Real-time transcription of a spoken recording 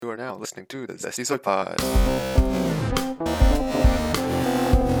are now listening to the Zesty Zoy Pod.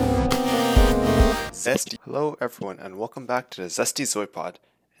 Zesty. Hello, everyone, and welcome back to the Zesty Zoy Pod.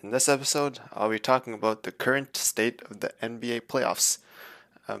 In this episode, I'll be talking about the current state of the NBA playoffs,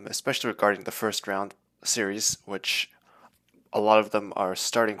 especially regarding the first round series, which a lot of them are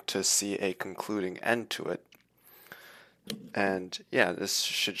starting to see a concluding end to it. And yeah, this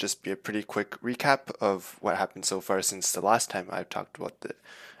should just be a pretty quick recap of what happened so far since the last time I talked about the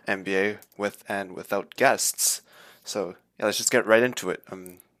NBA with and without guests. So yeah, let's just get right into it.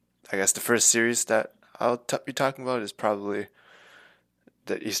 I guess the first series that I'll be talking about is probably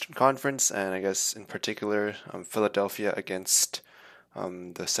the Eastern Conference, and I guess in particular Philadelphia against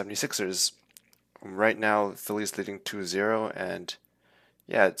the 76ers. Right now, Philly's leading 2-0, and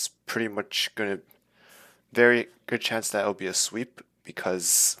yeah, it's pretty much going to very good chance that it'll be a sweep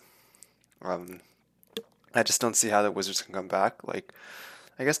because I just don't see how the Wizards can come back. Like,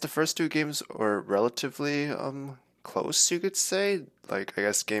 I guess the first two games were relatively close, you could say. Like, I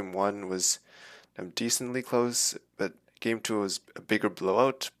guess game one was decently close, but game two was a bigger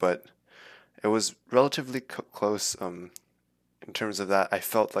blowout, but it was relatively close in terms of that. I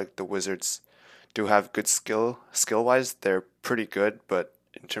felt like the Wizards do have good skill-wise. They're pretty good, but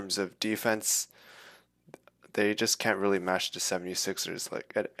in terms of defense, they just can't really match the 76ers.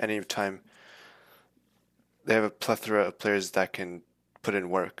 Like, at any time, they have a plethora of players that can put in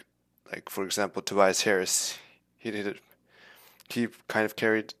work. Like, for example, Tobias Harris, he kind of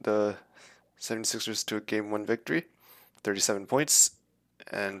carried the 76ers to a game one victory, 37 points,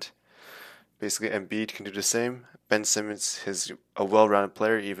 and basically Embiid can do the same. Ben Simmons is a well-rounded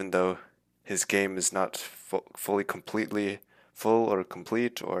player, even though his game is not fully completely full or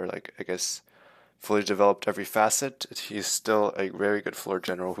complete, or like, I guess, fully developed every facet. He's still a very good floor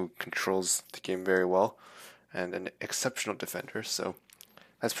general who controls the game very well and an exceptional defender. So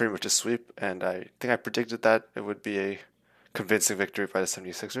that's pretty much a sweep, and I think I predicted that it would be a convincing victory by the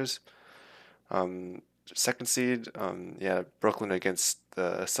 76ers. Second seed, Brooklyn against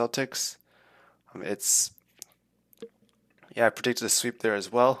the Celtics. I predicted a sweep there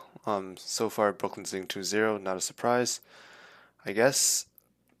as well. So far, Brooklyn's leading 2-0, not a surprise. I guess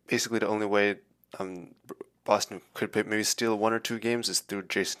basically the only way Boston could maybe steal one or two games is through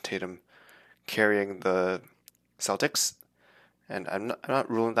Jason Tatum carrying the Celtics, and I'm not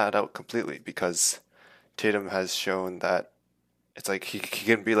ruling that out completely because Tatum has shown that it's like he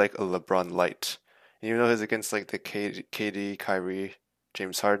can be like a LeBron light. And even though he's against like the KD, Kyrie,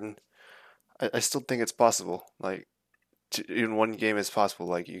 James Harden, I still think it's possible. Like, in one game is possible.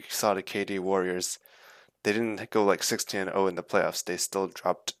 Like, you saw the KD Warriors, they didn't go like 16-0 in the playoffs. They still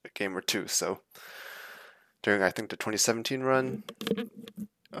dropped a game or two. So during, I think, the 2017 run,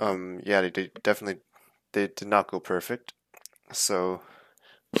 they did not go perfect. So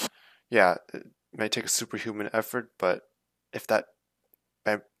yeah, it may take a superhuman effort, but if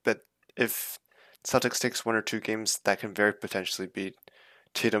Celtics takes one or two games, that can very potentially be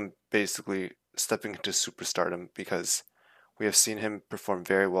Tatum basically stepping into superstardom, because we have seen him perform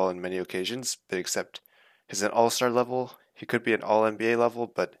very well in many occasions, but except he's an all-star level. He could be an all-NBA level,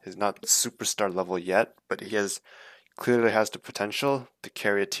 but he's not superstar level yet, but he clearly has the potential to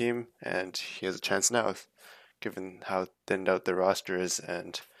carry a team, and he has a chance now, given how thinned out the roster is.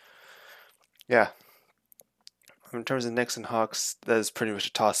 And yeah, in terms of Knicks and Hawks, that is pretty much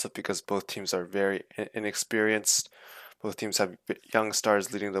a toss-up because both teams are very inexperienced. Both teams have young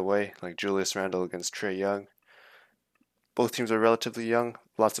stars leading the way, like Julius Randle against Trae Young. Both teams are relatively young,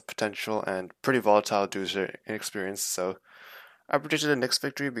 lots of potential, and pretty volatile due to their inexperience. So I predicted a Knicks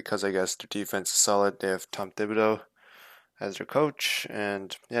victory because I guess their defense is solid. They have Tom Thibodeau as their coach,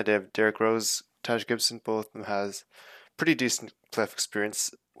 and yeah, they have Derrick Rose, Taj Gibson. Both of them has pretty decent playoff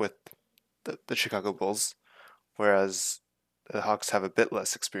experience with the Chicago Bulls, whereas the Hawks have a bit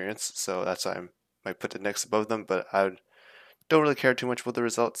less experience. So that's why I might put the Knicks above them, but I don't really care too much about the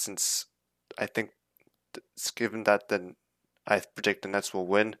result, since I think given that then I predict the Nets will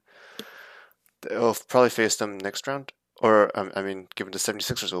win, they'll probably face them next round. Or, given the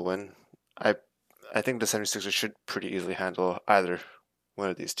 76ers will win, I think the 76ers should pretty easily handle either one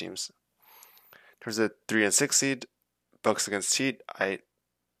of these teams. In terms of 3 and 6 seed, Bucks against Heat, I'm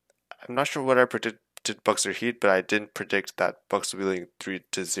not sure what I predicted Bucks or Heat, but I didn't predict that Bucks would be leading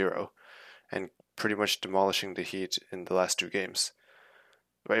 3-0 and pretty much demolishing the Heat in the last two games.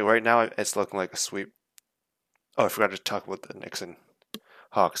 Right now, it's looking like a sweep. Oh, I forgot to talk about the Knicks and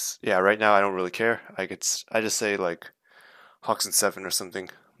Hawks. Yeah, right now I don't really care. I just say like Hawks in 7 or something.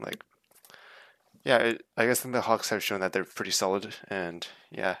 Like, yeah, I guess the Hawks have shown that they're pretty solid, and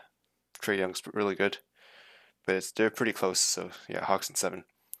yeah, Trae Young's really good, but they're pretty close. So yeah, Hawks in 7.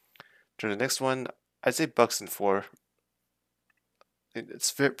 To the next one, I'd say Bucks in 4.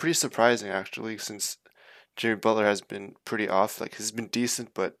 It's pretty surprising actually, since Jimmy Butler has been pretty off. Like he's been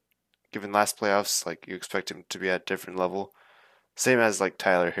decent, but given last playoffs, like you expect him to be at a different level. Same as like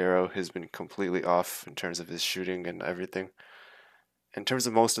Tyler Hero, has been completely off in terms of his shooting and everything. In terms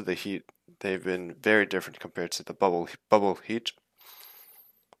of most of the Heat, they've been very different compared to the bubble Heat.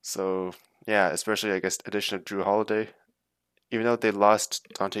 So yeah, especially I guess addition of Drew Holiday. Even though they lost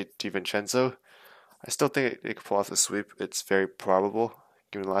Dante DiVincenzo, I still think they could pull off the sweep. It's very probable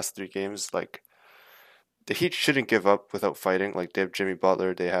given the last 3 games. Like the Heat shouldn't give up without fighting. Like they have Jimmy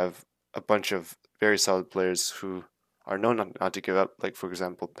Butler, they have a bunch of very solid players who are known not to give up. Like for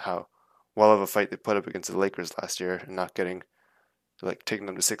example, how well of a fight they put up against the Lakers last year and not getting like taking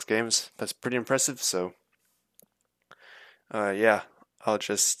them to 6 games. That's pretty impressive. So yeah, I'll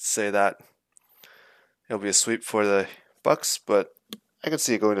just say that it'll be a sweep for the Bucks, but I could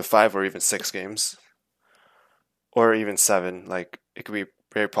see it going to 5 or even 6 games, or even 7. Like it could be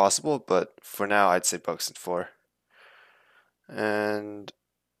very possible, but for now, I'd say Bucks in 4. And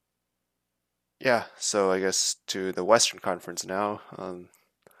yeah, so I guess to the Western Conference now.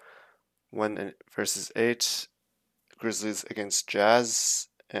 1 versus 8, Grizzlies against Jazz,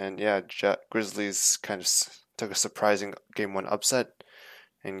 and yeah, Grizzlies kind of took a surprising game 1 upset.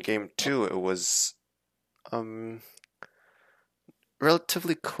 In game 2, it was um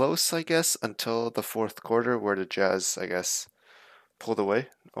relatively close, I guess, until the fourth quarter, where the Jazz, I guess, pulled away.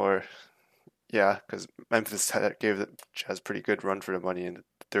 Or yeah, because Memphis gave the Jazz pretty good run for the money in the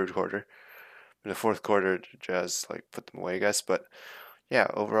third quarter. In the fourth quarter, the Jazz like put them away, I guess. But yeah,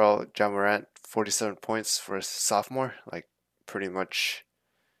 overall, Ja Morant, 47 points for a sophomore. Like pretty much,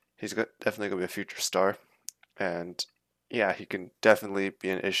 definitely gonna be a future star, and yeah, he can definitely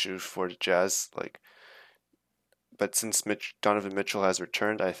be an issue for the Jazz. Like, but since Donovan Mitchell has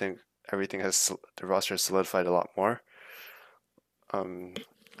returned, I think the roster has solidified a lot more. Um,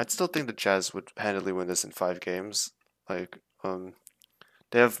 I'd still think the Jazz would handily win this in 5 games. Like,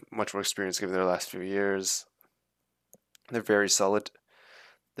 they have much more experience given their last few years. They're very solid.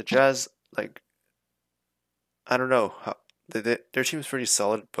 The Jazz, like, I don't know, their team is pretty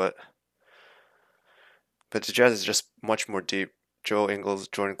solid, but the Jazz is just much more deep. Joe Ingles,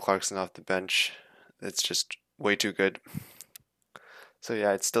 Jordan Clarkson off the bench, it's just way too good. So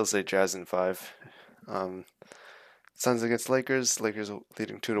yeah, I'd still say Jazz in 5. Um, Suns against Lakers. Lakers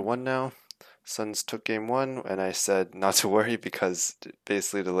leading 2-1 now. Suns took game 1, and I said not to worry because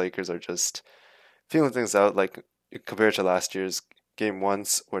basically the Lakers are just feeling things out. Like compared to last year's game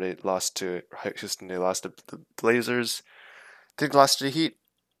 1s where they lost to Houston, they lost to the Blazers. They lost to the Heat,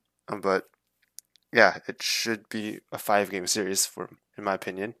 but yeah, it should be a 5 game series in my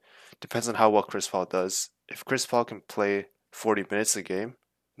opinion. Depends on how well Chris Paul does. If Chris Paul can play 40 minutes a game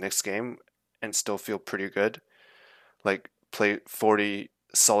next game and still feel pretty good, like play 40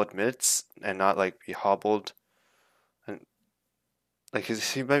 solid minutes and not like be hobbled, and like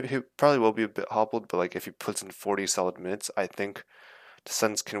he probably will be a bit hobbled, but like if he puts in 40 solid minutes, I think the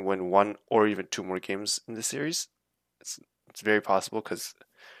Suns can win 1 or even 2 more games in the series. It's very possible because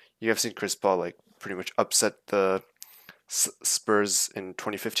you have seen Chris Paul like pretty much upset the Spurs in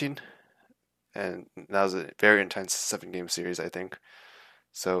 2015, and that was a very intense 7 game series, I think.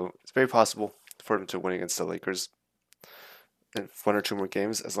 So it's very possible for him to win against the Lakers in 1 or 2 more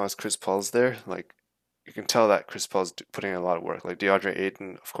games as long as Chris Paul's there. Like you can tell that Chris Paul's putting in a lot of work. Like DeAndre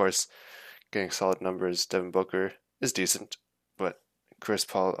Ayton, of course, getting solid numbers. Devin Booker is decent, but Chris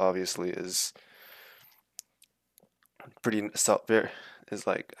Paul obviously is pretty is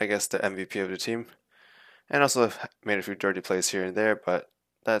like I guess the MVP of the team, and also made a few dirty plays here and there. But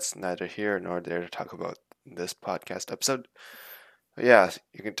that's neither here nor there to talk about in this podcast episode. But yeah,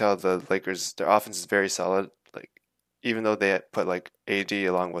 you can tell the Lakers, their offense is very solid. Like even though they put like AD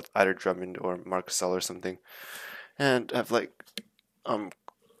along with either Drummond or Marc Gasol or something, and have like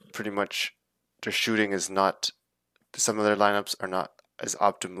pretty much their shooting is not, some of their lineups are not as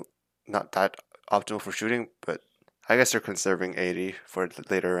optimal, not that optimal for shooting, but I guess they're conserving 80 for the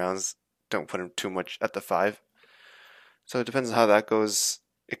later rounds. Don't put him too much at the 5. So it depends on how that goes.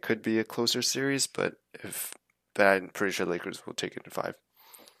 It could be a closer series, but I'm pretty sure Lakers will take it in 5.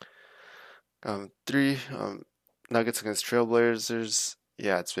 3, Nuggets against Trailblazers.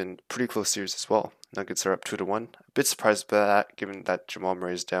 Yeah, it's been a pretty close series as well. Nuggets are up 2-1. A bit surprised by that, given that Jamal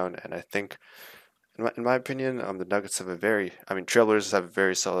Murray is down, and I think, in my opinion, the Nuggets have Trailblazers have a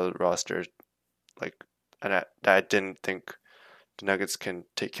very solid roster. Like, and I didn't think the Nuggets can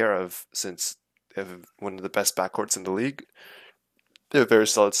take care of, since they have one of the best backcourts in the league. They have a very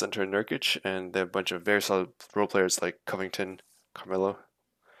solid center in Nurkic, and they have a bunch of very solid role players like Covington, Carmelo.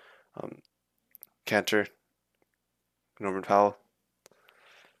 um, Cantor, Norman Powell.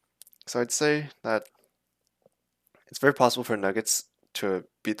 So I'd say that it's very possible for Nuggets to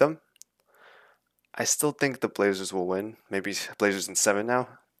beat them. I still think the Blazers will win. Maybe Blazers in 7 now,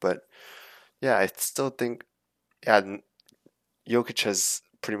 but yeah, I still think yeah, Jokic has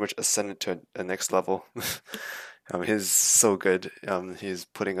pretty much ascended to a next level. He's so good. He's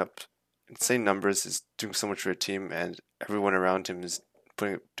putting up insane numbers. He's doing so much for a team, and everyone around him is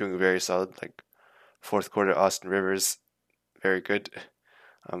doing very solid. Like fourth quarter, Austin Rivers, very good.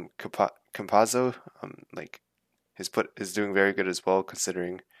 Campazzo, like is doing very good as well,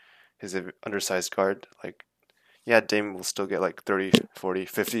 considering he's an undersized guard. Like, yeah, Dame will still get like 30, 40,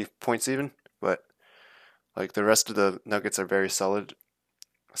 50 points even, but like the rest of the Nuggets are very solid.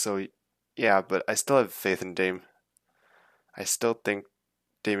 So yeah, but I still have faith in Dame. I still think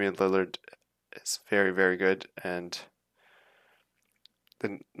Damian Lillard is very, very good, and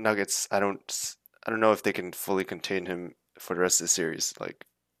the Nuggets, I don't know if they can fully contain him for the rest of the series. Like,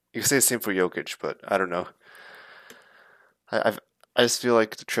 you can say the same for Jokic, but I don't know. I I've, I just feel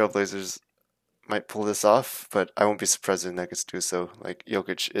like the Trailblazers might pull this off, but I won't be surprised if the Nuggets do so. Like,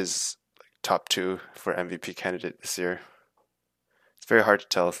 Jokic is like top two for MVP candidate this year. It's very hard to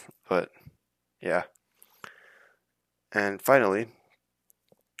tell, but yeah. And finally,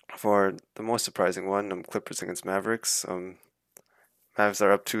 for the most surprising one, Clippers against Mavericks. Mavs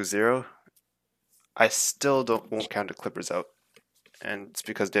are up 2-0. I still won't count the Clippers out, and it's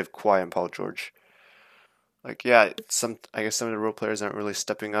because they have Kawhi and Paul George. Like, yeah, I guess some of the role players aren't really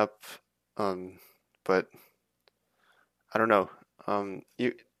stepping up, but I don't know. I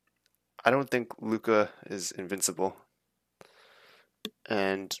don't think Luka is invincible,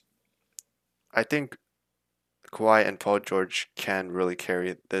 and I think Kawhi and Paul George can really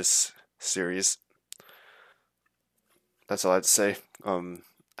carry this series. That's all I'd say.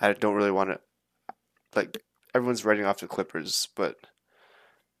 I don't really want to like everyone's writing off the Clippers, but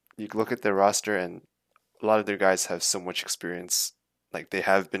you look at their roster and a lot of their guys have so much experience. Like they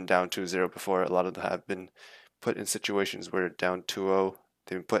have been down 2-0 before. A lot of them have been put in situations where they're down 2-0.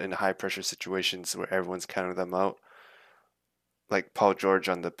 They've been put in high pressure situations where everyone's counting them out. Like Paul George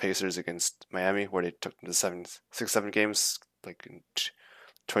on the Pacers against Miami, where they took them to 7 games, like in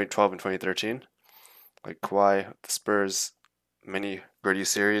 2012 and 2013. Like Kawhi, the Spurs, many gritty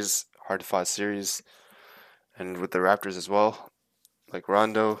series, hard fought series, and with the Raptors as well. Like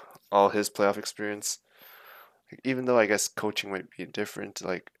Rondo, all his playoff experience. Even though I guess coaching might be different,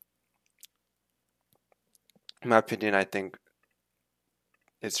 like in my opinion, I think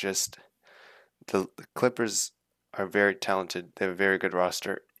it's just the Clippers are very talented. They have a very good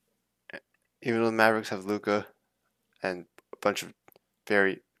roster. Even though the Mavericks have Luka and a bunch of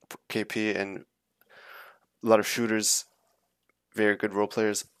very KP and a lot of shooters, very good role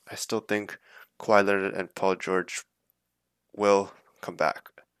players, I still think Kawhi Leonard and Paul George will come back.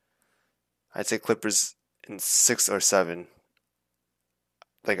 I'd say Clippers in 6 or 7.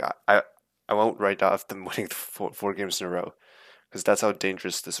 Like I won't write off them winning four games in a row because that's how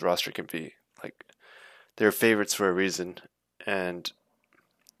dangerous this roster can be. Like they're favorites for a reason, and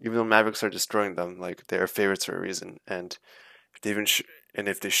even though Mavericks are destroying them, like they are favorites for a reason. And if they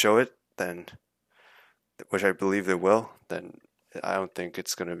if they show it, then which I believe they will, then I don't think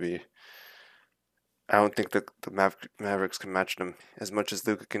it's gonna be. I don't think the Mavericks can match them as much as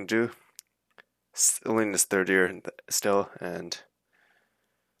Luka can do. Still in his third year still, and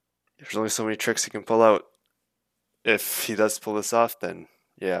there's only so many tricks he can pull out. If he does pull this off, then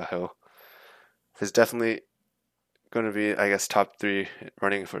yeah, he's definitely going to be, I guess, top three,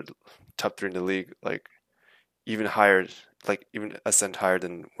 running for top three in the league, like even higher, like even ascend higher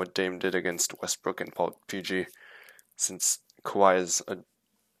than what Dame did against Westbrook and Paul PG, since Kawhi is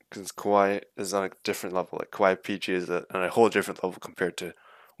on a different level. Like Kawhi PG is on a whole different level compared to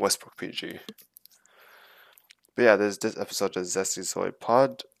Westbrook PG. But yeah, there's this episode of Zesty Zoy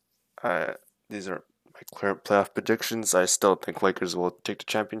Pod. These are my current playoff predictions. I still think Lakers will take the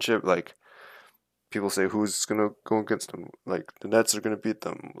championship. Like people say, who's gonna go against them? Like the Nets are gonna beat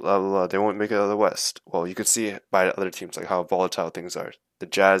them. Blah blah blah. They won't make it out of the West. Well, you could see by other teams like how volatile things are. The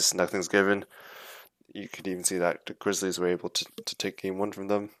Jazz, nothing's given. You could even see that the Grizzlies were able to take game 1 from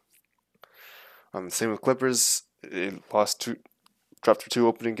them. Same with Clippers. They dropped their 2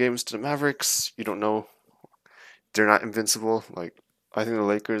 opening games to the Mavericks. You don't know. They're not invincible. Like I think the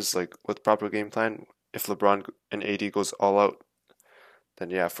Lakers, like with proper game plan, if LeBron and AD goes all out, then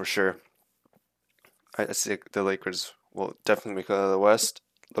yeah, for sure. I think the Lakers will definitely make it out of the West.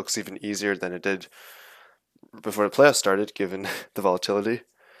 Looks even easier than it did before the playoffs started, given the volatility.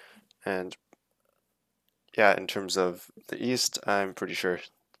 And yeah, in terms of the East, I'm pretty sure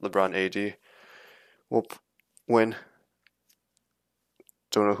LeBron AD will win.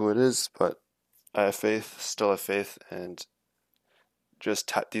 Don't know who it is, but I have faith, still have faith, and just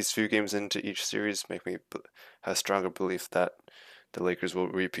these few games into each series make me have stronger belief that the Lakers will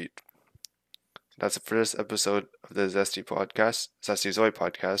repeat. That's it for this episode of the Zesty Zoy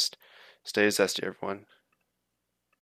Podcast. Stay zesty, everyone.